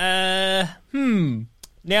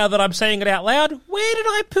 Now that I'm saying it out loud, where did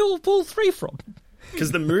I pull 3 from?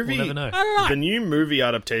 Because the movie, We'll never know. I don't know. the new movie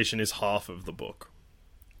adaptation is half of the book.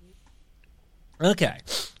 Okay.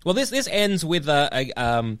 Well, this ends with the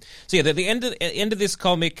end of this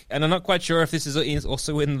comic, and I'm not quite sure if this is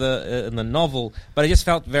also in the novel, but it just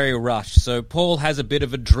felt very rushed. So Paul has a bit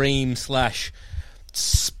of a dream /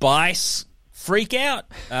 spice freak out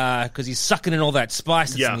because he's sucking in all that spice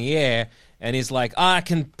that's Yeah. in the air, and he's like, I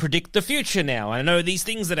can predict the future now. I know these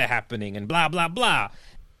things that are happening, and blah blah blah.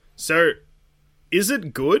 So, is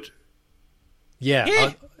it good?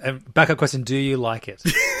 Yeah. And backup question: do you like it?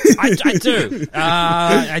 I do.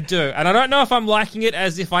 I do. And I don't know if I'm liking it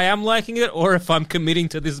as if I am liking it or if I'm committing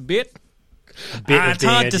to this bit. bit of It's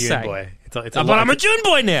being hard a to June say. boy. It's But I'm a June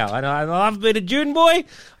boy now, and I love being a June boy.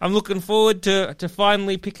 I'm looking forward to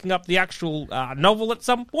finally picking up the actual novel at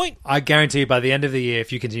some point. I guarantee you, by the end of the year,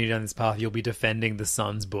 if you continue down this path, you'll be defending the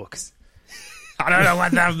Sun's books. I don't know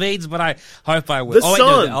what that means, but I hope I will. The wait,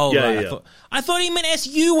 Sun. No, Yeah, right. yeah. I thought he meant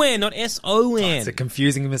S-U-N, not S-O-N. It's a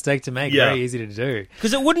confusing mistake to make. Yeah. Very easy to do.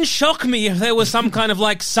 Because it wouldn't shock me if there was some kind of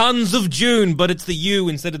like Sons of June, but it's the U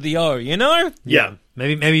instead of the O, you know? Yeah.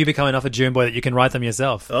 Maybe you become enough a June boy that you can write them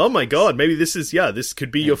yourself. Oh my god, maybe this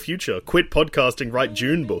could be your future. Quit podcasting, write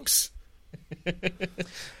June books.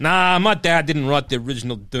 Nah, my dad didn't write the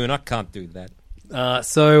original Dune. I can't do that.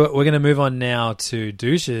 So we're going to move on now to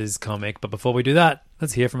Douche's comic, but before we do that,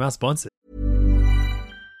 let's hear from our sponsor.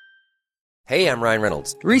 Hey, I'm Ryan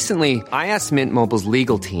Reynolds. Recently, I asked Mint Mobile's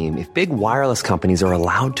legal team if big wireless companies are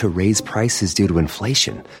allowed to raise prices due to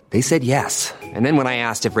inflation. They said yes. And then when I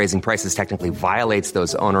asked if raising prices technically violates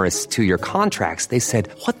those onerous 2-year contracts, they said,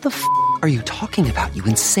 "What the f*** are you talking about, you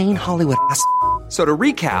insane Hollywood ass?" So to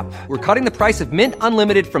recap, we're cutting the price of Mint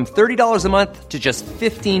Unlimited from $30 a month to just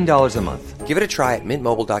 $15 a month. Give it a try at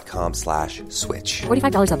mintmobile.com/switch.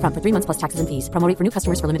 $45 up front for 3 months plus taxes and fees. Promo rate for new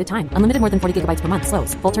customers for limited time. Unlimited more than 40 gigabytes per month.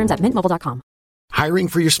 Slows full terms at mintmobile.com. Hiring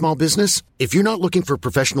for your small business? If you're not looking for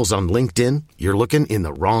professionals on LinkedIn, you're looking in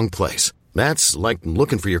the wrong place. That's like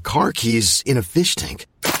looking for your car keys in a fish tank.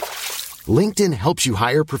 LinkedIn helps you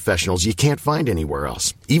hire professionals you can't find anywhere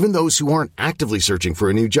else, even those who aren't actively searching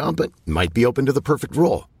for a new job but might be open to the perfect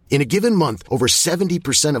role. In a given month, over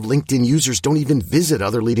 70% of LinkedIn users don't even visit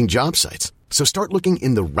other leading job sites. So start looking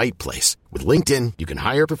in the right place. With LinkedIn, you can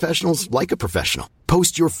hire professionals like a professional.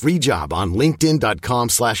 Post your free job on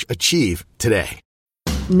linkedin.com/achieve today.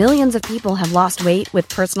 Millions of people have lost weight with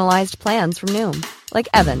personalized plans from Noom. Like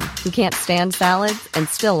Evan, who can't stand salads and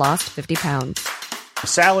still lost 50 pounds.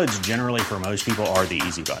 Salads generally for most people are the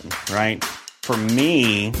easy button, right? For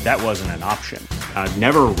me, that wasn't an option. I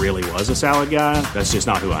never really was a salad guy. That's just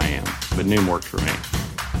not who I am. But Noom worked for me.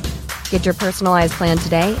 Get your personalized plan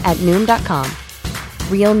today at Noom.com.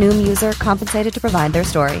 Real Noom user compensated to provide their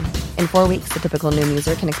story. In 4 weeks, the typical Noom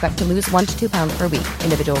user can expect to lose 1 to 2 pounds per week.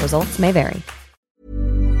 Individual results may vary.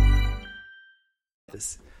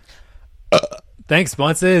 Thanks,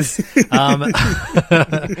 sponsors.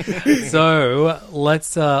 So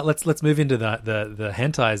let's move into the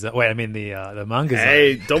hentais. Wait, I mean the manga.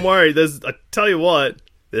 Hey, don't worry. I tell you what,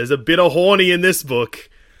 there's a bit of horny in this book.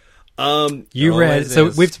 You read. is. So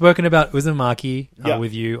we've spoken about Uzumaki Yeah.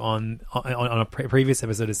 with you on a previous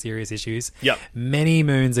episode of Serious Issues. Yep. Many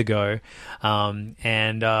moons ago,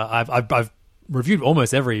 and I've reviewed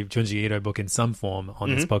almost every Junji Ito book in some form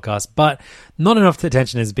on this podcast, but not enough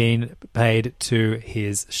attention has been paid to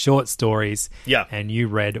his short stories. Yeah. And you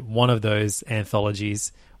read one of those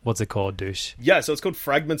anthologies. What's it called, Douche? Yeah, so it's called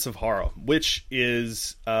Fragments of Horror, which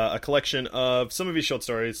is a collection of some of his short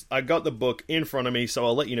stories. I got the book in front of me, so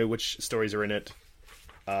I'll let you know which stories are in it.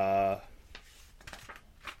 So,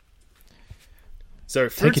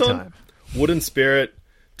 Take your Fruiton, time. Wooden Spirit,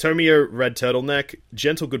 Tomio Red Turtleneck,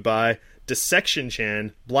 Gentle Goodbye, Dissection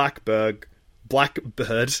Chan, Blackbird,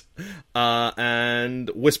 and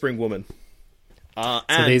Whispering Woman. So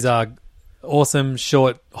these are awesome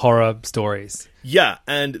short horror stories. Yeah,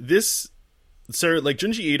 and this... So, like,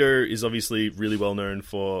 Junji Ito is obviously really well known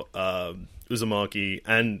for Uzumaki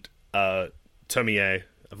and Tomie.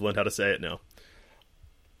 I've learned how to say it now.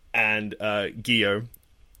 And Gyo.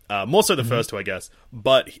 More so the first two, I guess.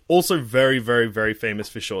 But also very, very, very famous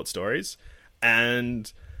for short stories.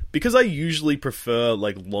 And because I usually prefer,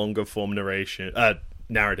 like, longer form narration...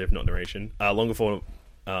 narrative, not narration. Longer form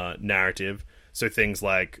narrative. So things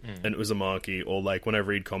like an Uzumaki, or, like, when I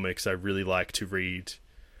read comics, I really like to read...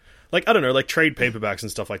 Like, I don't know, like trade paperbacks and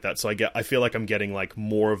stuff like that. So I feel like I'm getting like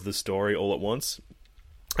more of the story all at once.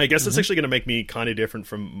 I guess it's actually going to make me kind of different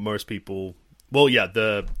from most people. Well, yeah,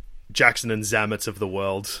 the Jackson and Zamets of the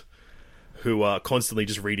world who are constantly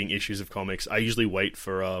just reading issues of comics. I usually wait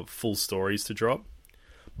for full stories to drop.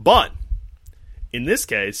 But in this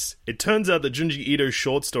case, it turns out that Junji Ito's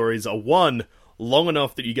short stories are, one, long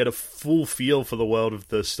enough that you get a full feel for the world of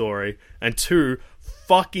the story, and two,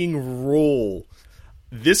 fucking rule.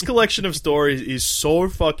 This collection of stories is so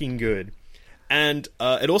fucking good. And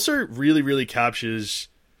it also really, really captures,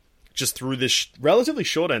 just through this relatively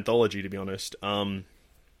short anthology, to be honest.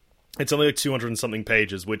 It's only like 200 and something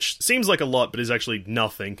pages, which seems like a lot, but is actually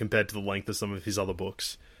nothing compared to the length of some of his other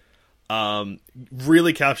books.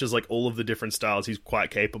 Really captures like all of the different styles he's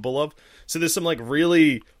quite capable of. So there's some like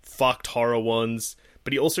really fucked horror ones,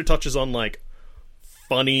 but he also touches on like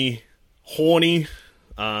funny, horny,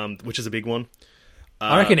 which is a big one.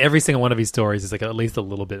 I reckon every single one of his stories is like at least a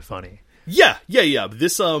little bit funny. Yeah.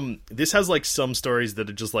 This has like some stories that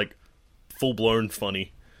are just like full blown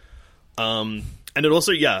funny. And it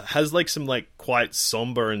also has like some like quite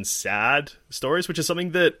somber and sad stories, which is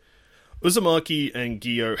something that Uzumaki and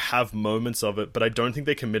Gyo have moments of it, but I don't think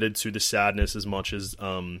they committed to the sadness as much as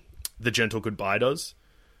The Gentle Goodbye does.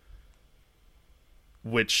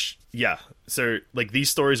 Which, so like these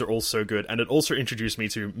stories are all so good, and it also introduced me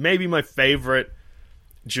to maybe my favorite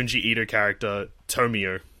Junji Ito character,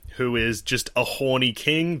 Tomio, who is just a horny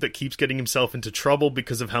king that keeps getting himself into trouble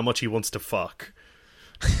because of how much he wants to fuck.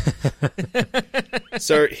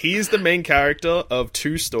 So he's the main character of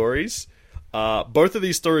 2 stories. Both of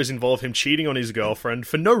these stories involve him cheating on his girlfriend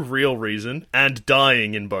for no real reason and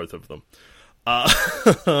dying in both of them.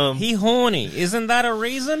 He horny. Isn't that a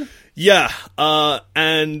reason? Yeah.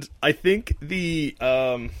 And I think the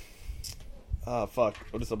fuck.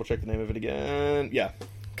 I'll just double check the name of it again. Yeah,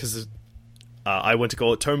 because I went to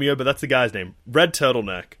call it Tomio, but that's the guy's name. Red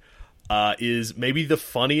Turtleneck is maybe the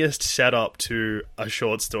funniest setup to a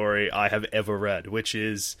short story I have ever read, which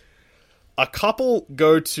is a couple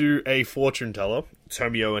go to a fortune teller,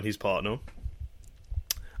 Tomio and his partner,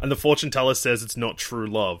 and the fortune teller says it's not true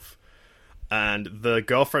love, and the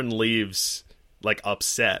girlfriend leaves like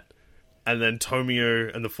upset, and then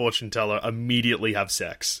Tomio and the fortune teller immediately have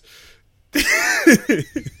sex. The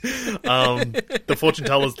fortune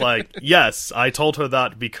teller's like, yes, I told her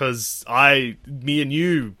that because me and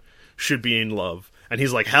you should be in love. And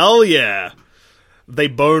he's like, hell yeah. They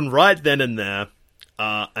bone right then and there.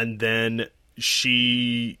 And then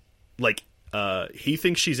she, like, he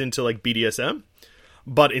thinks she's into, like, BDSM.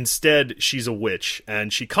 But instead, she's a witch.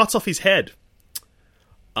 And she cuts off his head.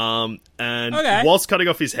 Whilst cutting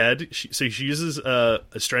off his head, she uses a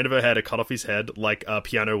strand of her hair to cut off his head, like a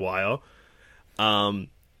piano wire. That's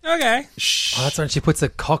when she puts a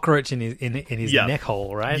cockroach in his neck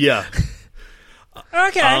hole, right? Yeah.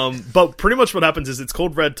 Okay. But pretty much what happens is it's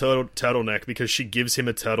called Red Turtleneck because she gives him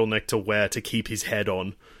a turtleneck to wear to keep his head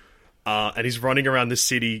on. And he's running around the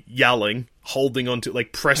city yelling, holding onto,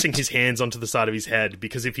 like, pressing his hands onto the side of his head,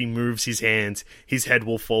 because if he moves his hands, his head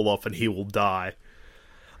will fall off and he will die.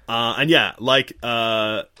 Like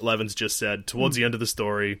Levins just said, towards the end of the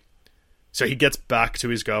story, so he gets back to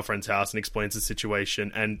his girlfriend's house and explains the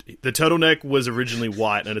situation, and the turtleneck was originally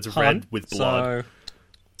white and it's red with blood. So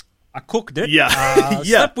I cooked it. Yeah.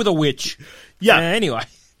 Slept with a witch. Yeah. Anyway.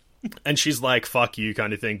 And she's like, fuck you,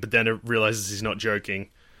 kind of thing, but then it realizes he's not joking.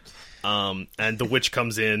 And the witch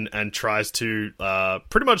comes in and tries to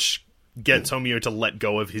pretty much get Tomio to let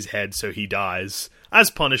go of his head so he dies as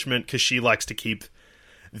punishment, because she likes to keep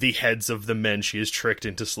the heads of the men she has tricked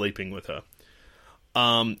into sleeping with her.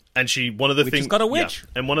 And one of the things, got a witch.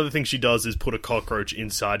 Yeah, and one of the things she does is put a cockroach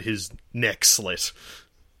inside his neck slit.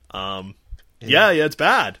 It's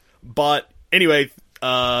bad. But anyway,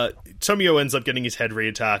 Tomio ends up getting his head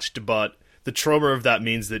reattached, but the trauma of that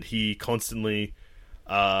means that he constantly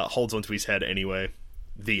holds onto his head anyway.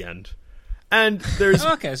 The end. And there's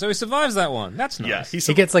okay, so he survives that one. That's nice. Yeah,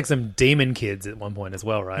 he gets like some demon kids at one point as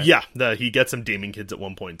well, right? Yeah, he gets some demon kids at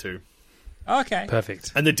one point too. Okay,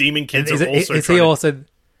 perfect. And the demon kids is are also is trying he also to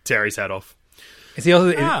tear his head off. Is he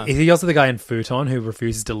also the guy in futon who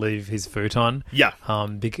refuses to leave his futon? Yeah.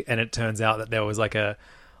 And it turns out that there was like a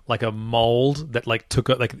mold that like took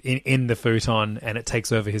it like in the futon, and it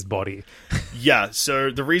takes over his body. Yeah.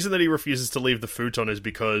 So the reason that he refuses to leave the futon is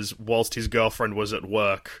because whilst his girlfriend was at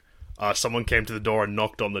work, someone came to the door and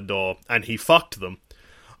knocked on the door, and he fucked them.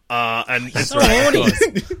 And he's so horny.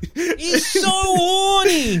 He's so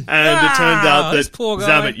horny. And it turned out that, poor guy.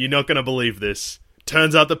 Zamet, you're not going to believe this.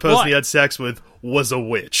 Turns out the person he had sex with was a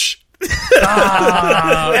witch. Every maybe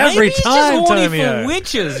time, he's just horny Tomio. for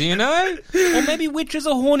witches, you know? Or maybe witches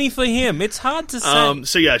are horny for him. It's hard to say.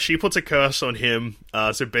 So yeah, she puts a curse on him.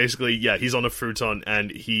 So basically, yeah, he's on a futon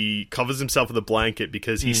and he covers himself with a blanket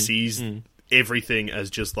because he sees everything as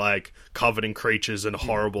just like covered in creatures and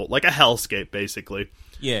horrible, like a hellscape, basically.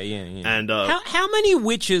 Yeah. And how many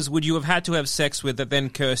witches would you have had to have sex with that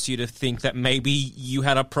then cursed you to think that maybe you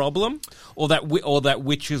had a problem, or that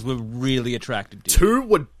witches were really attracted to you? 2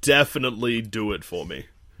 would definitely do it for me.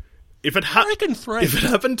 If it I reckon 3. If it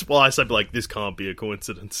happened twice, I'd be like, this can't be a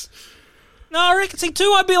coincidence. No, I reckon 2.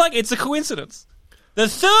 I'd be like, it's a coincidence. The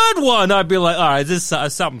 3rd one, I'd be like, all right, this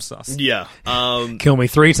is something sus. Yeah. Kill me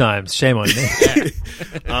 3 times. Shame on me.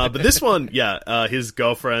 But this one, his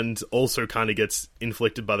girlfriend also kind of gets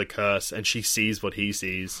inflicted by the curse, and she sees what he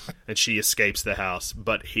sees, and she escapes the house.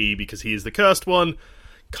 But he, because he is the cursed one,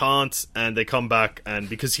 can't, and they come back, and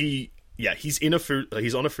because he's on a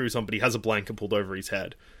futon, but he has a blanket pulled over his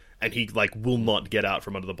head. and he like will not get out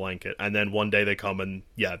from under the blanket. And then one day they come and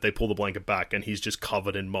they pull the blanket back, and he's just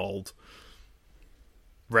covered in mold.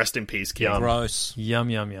 Rest in peace, King. Gross. Yum,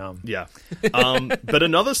 yum, yum. Yeah. But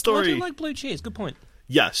another I story. do like blue cheese. Good point.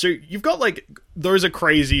 Yeah, so you've got, like, those are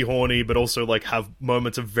crazy, horny, but also, like, have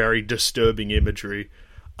moments of very disturbing imagery.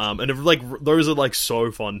 And, like, those are, like,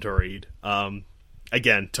 so fun to read.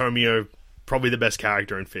 Again, Tomio, probably the best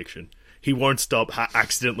character in fiction. He won't stop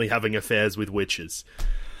accidentally having affairs with witches.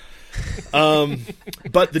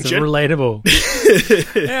 But the It's relatable.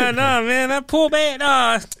 Yeah, no, man, that poor man.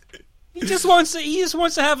 He just wants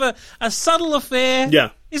to have a subtle affair. Yeah.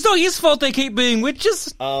 It's not his fault they keep being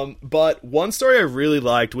witches. But one story I really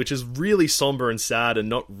liked, which is really somber and sad and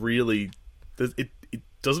not really... It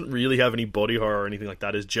doesn't really have any body horror or anything like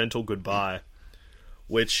that, is Gentle Goodbye,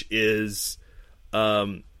 which is...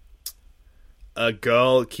 a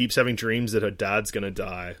girl keeps having dreams that her dad's gonna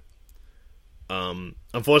die.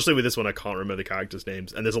 Unfortunately, with this one, I can't remember the characters'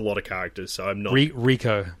 names, and there's a lot of characters, so I'm not...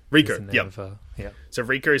 Rico. Yeah. So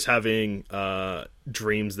Rico's having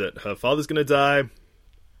dreams that her father's gonna die,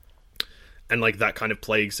 and like that kind of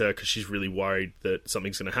plagues her because she's really worried that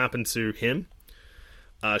something's gonna happen to him.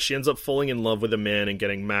 She ends up falling in love with a man and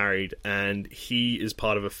getting married, and he is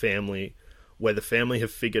part of a family where the family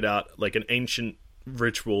have figured out like an ancient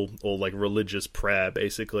ritual or like religious prayer,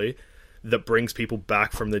 basically, that brings people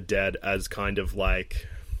back from the dead as kind of like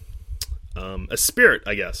a spirit,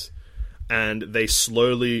 I guess. And they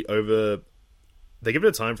slowly they give it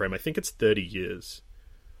a time frame. I think it's 30 years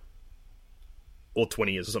or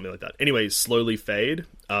 20 years or something like that. Anyway, slowly fade.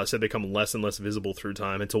 So they become less and less visible through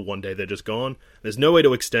time until one day they're just gone. There's no way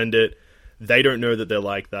to extend it. They don't know that they're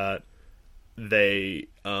like that. They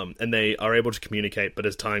and they are able to communicate, but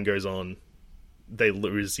as time goes on, they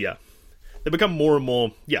lose. They become more and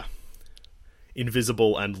more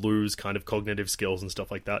invisible and lose kind of cognitive skills and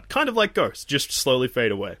stuff like that. Kind of like ghosts, just slowly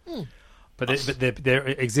fade away. But their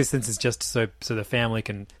existence is just so the family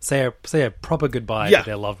can say a proper goodbye to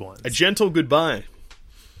their loved ones. A gentle goodbye.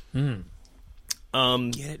 Get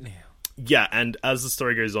it now. Yeah, and as the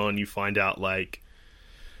story goes on, you find out like,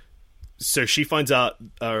 so she finds out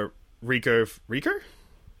Rico's the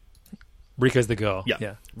girl.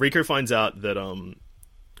 Yeah. Rico finds out that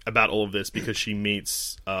about all of this because she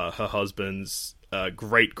meets her husband's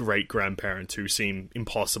great-great-grandparents who seem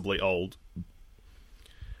impossibly old.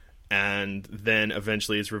 And then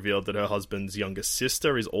eventually it's revealed that her husband's younger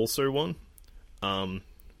sister is also one,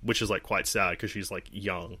 which is like quite sad because she's like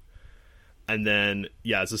young. And then,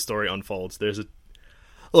 as the story unfolds,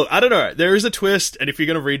 look, I don't know, there is a twist, and if you're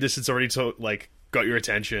going to read this, it's already got your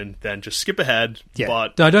attention, then just skip ahead. Yeah,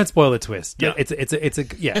 but no, don't spoil the twist. Yeah. It's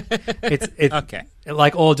okay.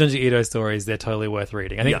 Like all Junji Ito stories, they're totally worth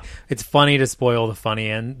reading. I think it's funny to spoil the funny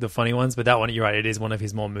ones, but that one, you're right, it is one of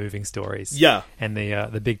his more moving stories. Yeah, and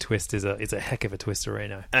the big twist is a heck of a twist,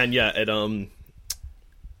 Reno. And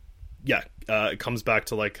it comes back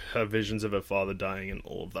to like her visions of her father dying and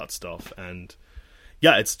all of that stuff, and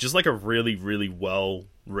it's just like a really, really well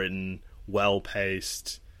written, well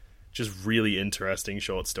paced, just really interesting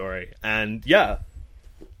short story. And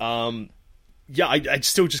I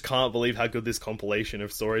still just can't believe how good this compilation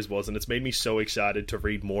of stories was, and it's made me so excited to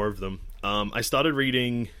read more of them. I started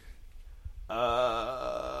reading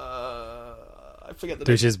I forget the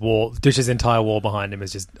name. Dush's entire wall behind him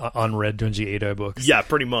is just unread Junji Ito books. Yeah,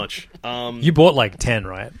 pretty much. You bought like 10,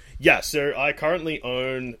 right? Yeah, so I currently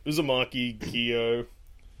own Uzumaki, Kyo,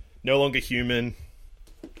 No Longer Human,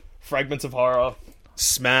 Fragments of Horror,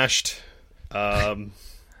 Smashed,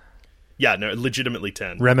 legitimately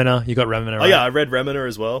 10. Remina, you got Remina, right? Oh yeah, I read Remina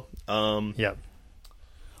as well. Yeah.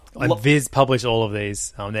 Viz published all of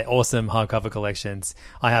these. They're awesome hardcover collections.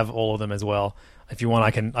 I have all of them as well. If you want,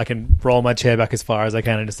 I can roll my chair back as far as I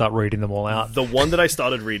can and just start reading them all out. The one that I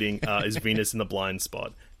started reading is Venus in the Blind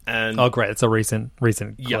Spot. And oh, great! It's a recent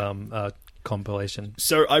compilation.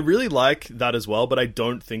 So I really like that as well, but I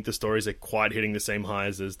don't think the stories are quite hitting the same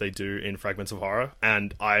highs as they do in Fragments of Horror.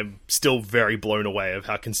 And I'm still very blown away of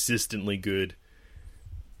how consistently good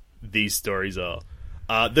these stories are.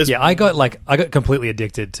 I got completely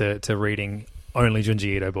addicted to reading only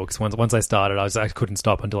Junji Ito books. Once I started, I couldn't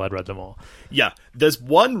stop until I'd read them all. Yeah, there's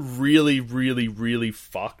one really, really, really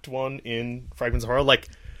fucked one in Fragments of Horror. Like,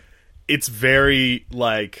 it's very,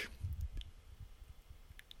 like,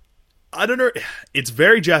 I don't know, it's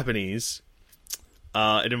very Japanese.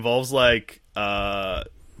 It involves, like, it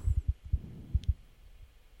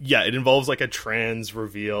involves, like, a trans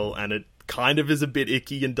reveal, and it kind of is a bit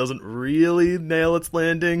icky and doesn't really nail its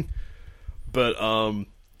landing. But,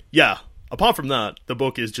 apart from that, the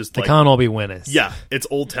book is just They can't all be winners. Yeah, it's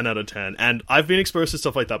all 10 out of 10. And I've been exposed to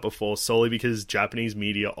stuff like that before solely because Japanese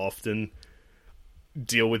media often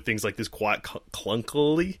deal with things like this quite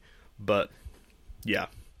clunkily. But yeah,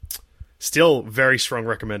 still very strong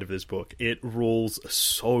recommend of this book. It rules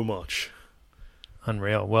so much.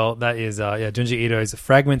 Unreal. Well, that is Junji Ito's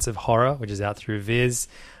Fragments of Horror, which is out through Viz.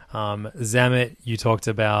 Zamet, you talked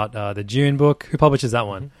about the Dune book. Who publishes that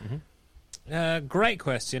one? Great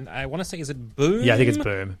question. I want to say, is it Boom? Yeah, I think it's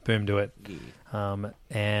Boom. Boom do it.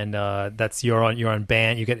 And that's you're on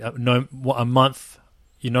ban. You get a month.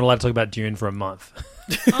 You're not allowed to talk about Dune for a month.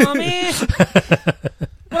 Oh man.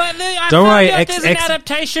 Well, Don't worry, there's an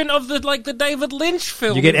adaptation of the David Lynch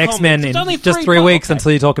film. You get X-Men in just 3 weeks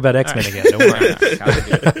until you talk about X-Men again. Don't worry.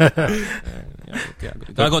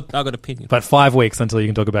 I got opinion. But 5 weeks until you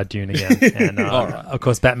can talk about Dune again. And of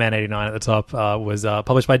course, Batman 89 at the top was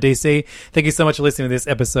published by DC. Thank you so much for listening to this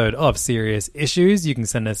episode of Serious Issues. You can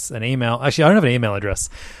send us an email. Actually, I don't have an email address.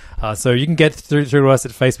 So you can get through to us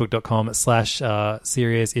at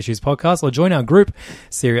facebook.com/Serious Issues Podcast, or join our group,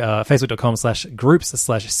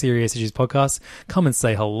 facebook.com/groups/Serious Issues Podcast. Come and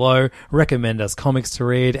say hello, recommend us comics to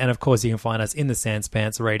read, and of course you can find us in the Sans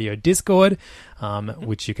Pants Radio Discord,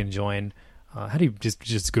 which you can join. How do you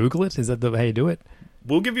just Google it? Is that how you do it?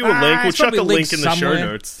 We'll give you a link. We'll chuck a link in the show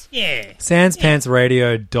notes. Yeah.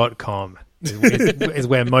 Sanspantsradio.com. is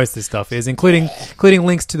where most of this stuff is, including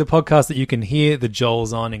links to the podcast that you can hear the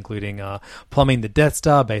Joels on, including Plumbing the Death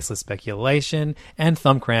Star, Baseless Speculation, and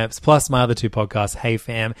Thumb Cramps, plus my other 2 podcasts, Hey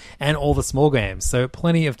Fam, and All the Small Games. So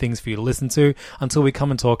plenty of things for you to listen to until we come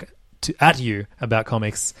and talk at you about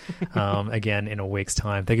comics again in a week's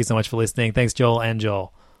time. Thank you so much for listening. Thanks, Joel and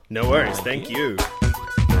Joel. No worries. Thank you.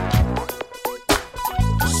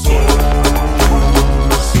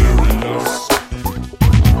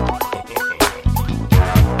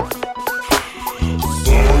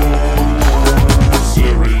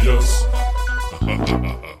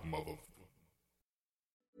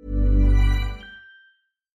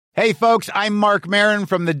 Hey, folks, I'm Mark Maron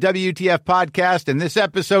from the WTF Podcast, and this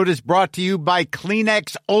episode is brought to you by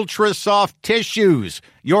Kleenex Ultra Soft Tissues,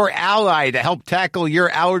 your ally to help tackle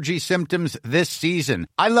your allergy symptoms this season.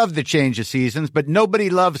 I love the change of seasons, but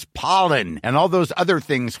nobody loves pollen and all those other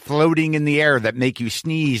things floating in the air that make you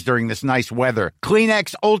sneeze during this nice weather.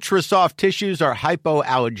 Kleenex Ultra Soft Tissues are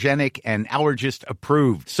hypoallergenic and allergist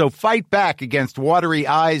approved, so fight back against watery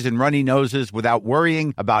eyes and runny noses without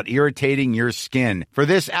worrying about irritating your skin. For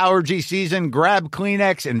this allergy season, grab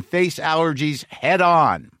Kleenex and face allergies head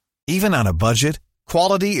on. Even on a budget,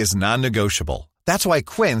 quality is non-negotiable. That's why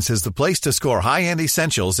Quince is the place to score high-end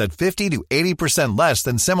essentials at 50 to 80% less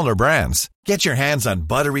than similar brands. Get your hands on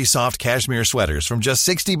buttery soft cashmere sweaters from just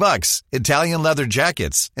 $60, Italian leather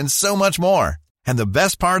jackets, and so much more. And the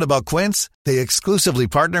best part about Quince, they exclusively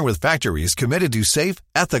partner with factories committed to safe,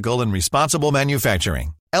 ethical, and responsible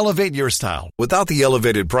manufacturing. Elevate your style without the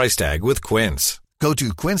elevated price tag with Quince. Go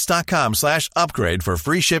to quince.com/upgrade for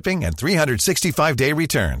free shipping and 365-day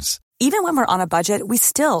returns. Even when we're on a budget, we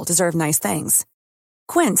still deserve nice things.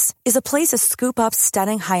 Quince is a place to scoop up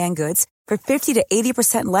stunning high-end goods for 50 to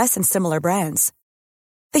 80% less than similar brands.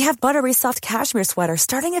 They have buttery soft cashmere sweaters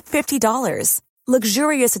starting at $50,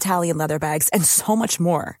 luxurious Italian leather bags, and so much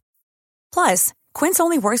more. Plus, Quince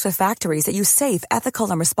only works with factories that use safe,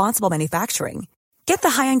 ethical, and responsible manufacturing. Get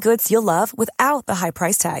the high-end goods you'll love without the high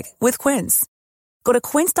price tag with Quince. Go to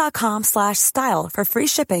quince.com/style for free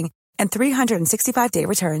shipping and 365-day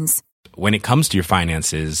returns. When it comes to your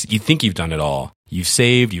finances, you think you've done it all. You've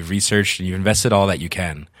saved, you've researched, and you've invested all that you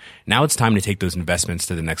can. Now it's time to take those investments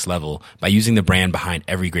to the next level by using the brand behind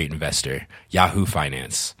every great investor, Yahoo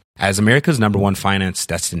Finance. As America's #1 finance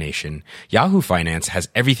destination, Yahoo Finance has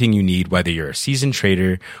everything you need, whether you're a seasoned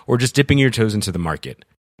trader or just dipping your toes into the market.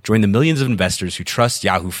 Join the millions of investors who trust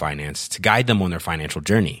Yahoo Finance to guide them on their financial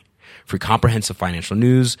journey. For comprehensive financial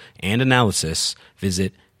news and analysis,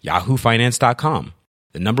 visit yahoofinance.com,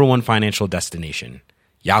 the #1 financial destination,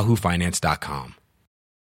 yahoofinance.com.